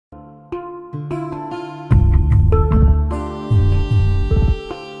Welcome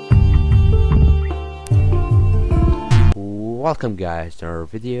guys to another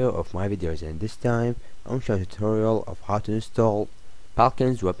video of my videos, and this time I'm showing a tutorial of how to install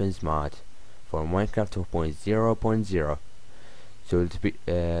Falcon's Weapons mod for Minecraft 2.0.0. So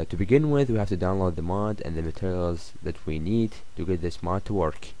to begin with, we have to download the mod and the materials that we need to get this mod to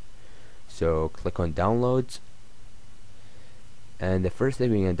work. So click on downloads, and the first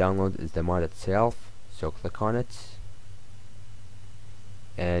thing we're going to download is the mod itself, so click on it,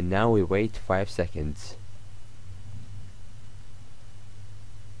 and now we wait 5 seconds.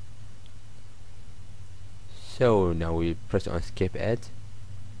 So now we press on skip ad,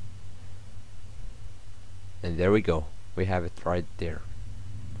 and there we go, we have it right there.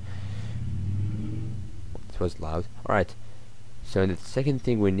 It was loud. Alright, so the second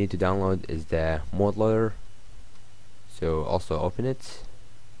thing we need to download is the mod loader, so also open it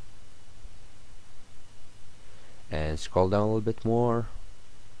and scroll down a little bit more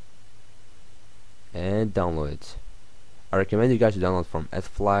and download it. I recommend you guys to download from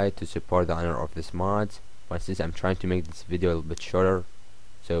Fly to support the owner of this mod. But since I'm trying to make this video a little bit shorter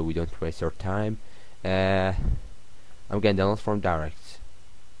so we don't waste our time, I'm gonna download from direct.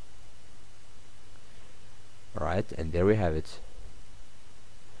 Alright, and there we have it.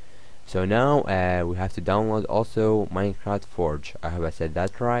 So now we have to download also Minecraft Forge. I hope I said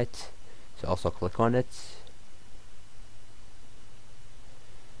that right. So also click on it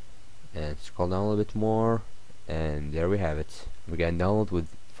and scroll down a little bit more, and there we have it. We're gonna download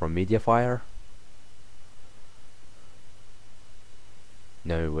from Mediafire.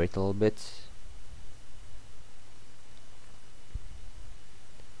 Now we wait a little bit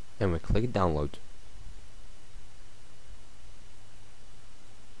and we click download,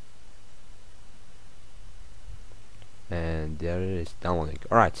 and there it is downloading.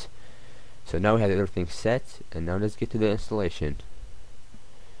 Alright, so now we have everything set, and now let's get to the installation.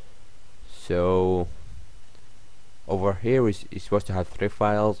 So over here we're supposed to have 3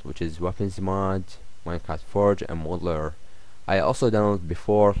 files, which is weapons mod, Minecraft Forge, and mod loader. I also downloaded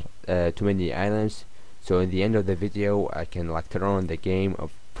before too many items, so in the end of the video I can like turn on the game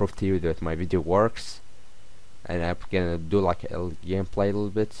of prove to you that my video works, and I'm gonna do like a gameplay a little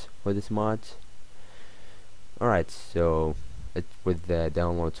bit for this mod. Alright, so let's put the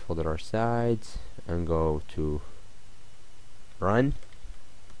downloads folder aside and go to run.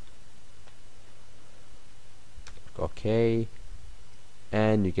 Okay,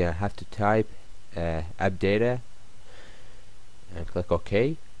 and you're gonna have to type app data and click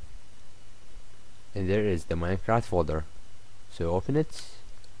OK, and there is the Minecraft folder. So open it,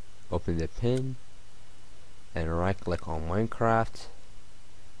 open the pin, and right click on Minecraft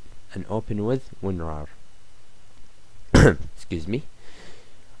and open with WinRAR. Excuse me.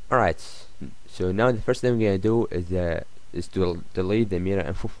 Alright, so now the first thing we're gonna do is to delete the mirror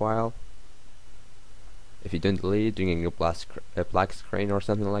info file. If you don't delete it, you're gonna get a black screen or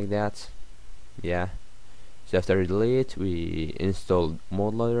something like that. Yeah. So after we delete, we install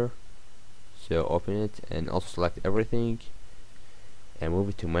mod loader. So open it and also select everything and move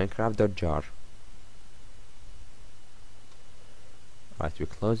it to minecraft.jar. Right, we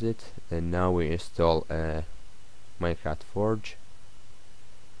close it, and now we install Minecraft Forge.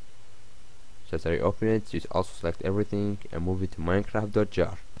 So after you open it, you also select everything and move it to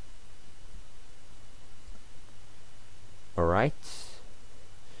minecraft.jar. Alright,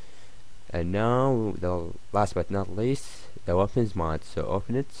 and now the last but not least, the weapons mod. So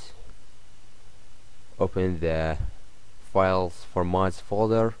open it, open the files for mods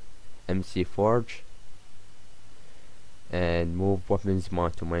folder, MC Forge, and move weapons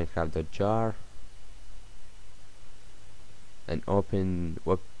mod to minecraft.jar, and open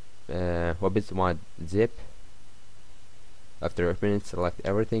weapons mod zip. After opening it, select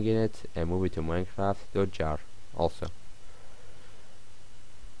everything in it and move it to minecraft.jar also.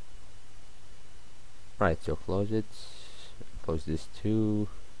 Right, so close it, close this too.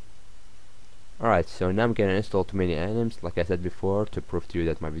 Alright, so now I'm gonna install too many items, like I said before, to prove to you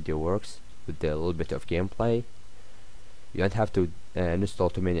that my video works with a little bit of gameplay. You don't have to install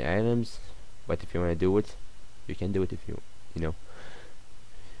too many items, but if you want to do it, you can do it if you know.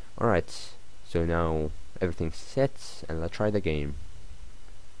 Alright, so now everything's set, and let's try the game.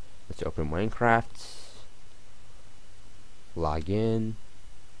 Let's open Minecraft, log in.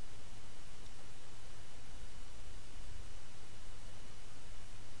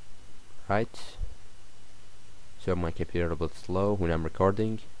 Right, so my computer a bit slow when I'm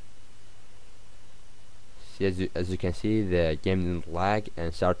recording. See, as you can see, the game didn't lag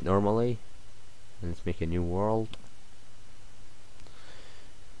and start normally. And let's make a new world.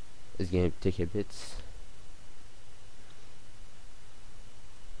 It's gonna take a bit.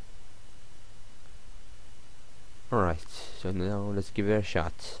 Alright, so now let's give it a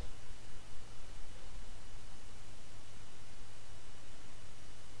shot.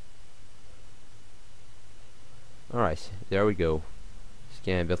 Alright, there we go. It's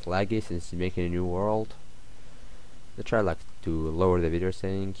getting a bit laggy since it's making a new world. Let's try like to lower the video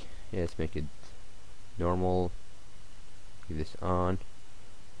setting. Yeah, let's make it normal. Give this on.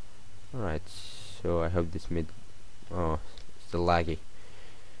 Alright, so I hope this made... oh, it's still laggy.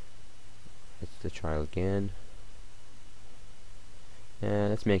 Let's try again. And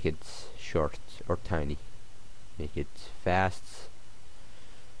let's make it short or tiny. Make it fast.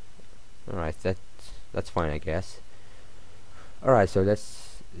 Alright, that's fine, I guess. Alright, so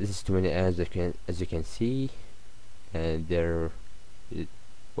this is too many as you can see, and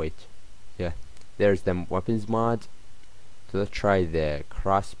wait, yeah, there's the weapons mod. So let's try the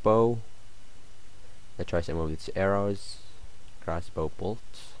crossbow. Let's try some of its arrows, crossbow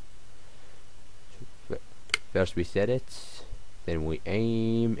bolts. First we set it, then we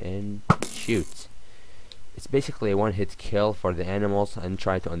aim and shoot. It's basically a one-hit kill for the animals. I haven't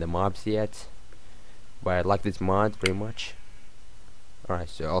tried it on the mobs yet, but I like this mod pretty much. Alright,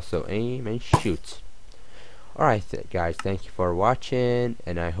 so also aim and shoot. Alright guys, thank you for watching,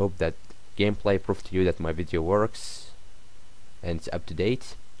 and I hope that gameplay proved to you that my video works and it's up to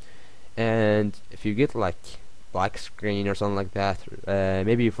date. And if you get like black screen or something like that,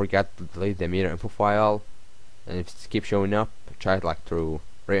 maybe you forgot to delete the meter info file, and if it keeps showing up, try like to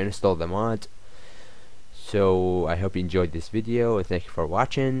reinstall the mod. So I hope you enjoyed this video, and thank you for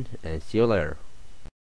watching, and see you later.